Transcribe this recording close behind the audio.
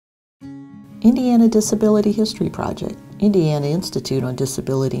Indiana Disability History Project, Indiana Institute on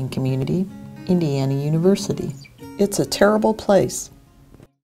Disability and Community, Indiana University. It's a terrible place.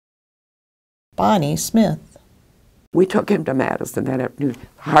 Bonnie Smith. We took him to Madison that afternoon.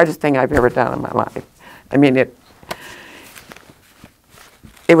 Hardest thing I've ever done in my life. I mean, it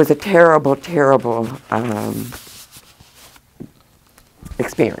was a terrible, terrible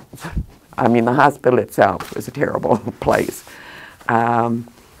experience. I mean, the hospital itself was a terrible place.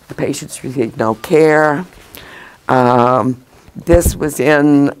 The patients received no care. This was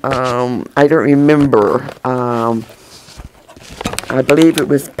in, I don't remember, I believe it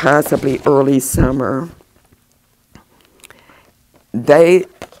was possibly early summer. They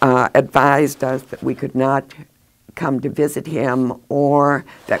advised us that we could not come to visit him or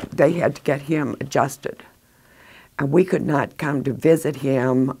that they had to get him adjusted. And we could not come to visit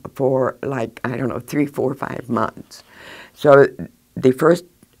him for like, I don't know, 3, 4, 5 months. So the first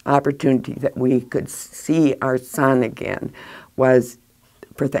opportunity that we could see our son again was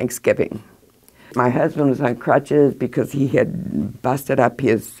for Thanksgiving. My husband was on crutches because he had busted up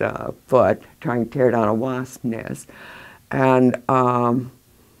his foot trying to tear down a wasp nest. And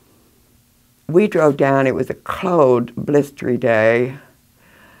we drove down. It was a cold, blistery day.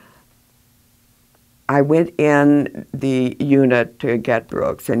 I went in the unit to get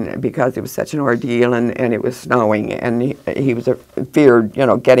Brooks, and because it was such an ordeal and it was snowing, and he was feared, you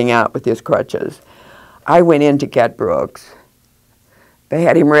know, getting out with his crutches. I went in to get Brooks. They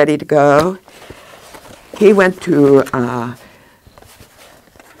had him ready to go. He went to,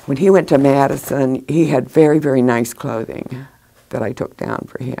 when he went to Madison, he had very, very nice clothing that I took down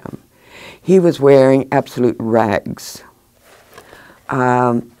for him. He was wearing absolute rags.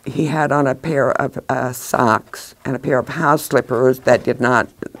 He had on a pair of socks and a pair of house slippers that did not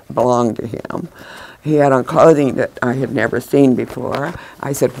belong to him. He had on clothing that I had never seen before.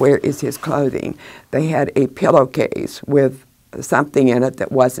 I said, "Where is his clothing?" They had a pillowcase with something in it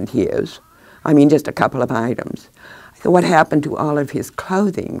that wasn't his. I mean, just a couple of items. I said, "What happened to all of his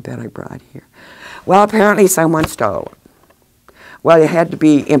clothing that I brought here?" Well, apparently someone stole it. Well, it had to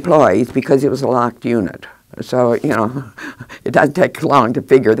be employees because it was a locked unit. So, you know, it doesn't take long to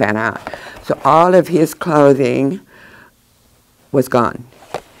figure that out. So all of his clothing was gone.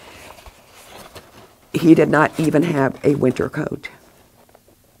 He did not even have a winter coat.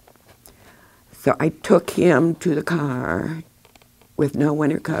 So I took him to the car with no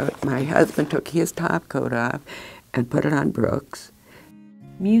winter coat. My husband took his top coat off and put it on Brooks.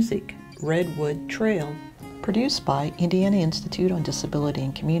 Music, Redwood Trail. Produced by Indiana Institute on Disability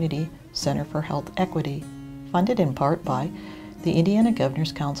and Community, Center for Health Equity. Funded in part by the Indiana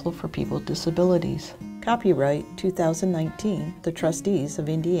Governor's Council for People with Disabilities. Copyright 2019, the Trustees of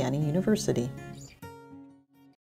Indiana University.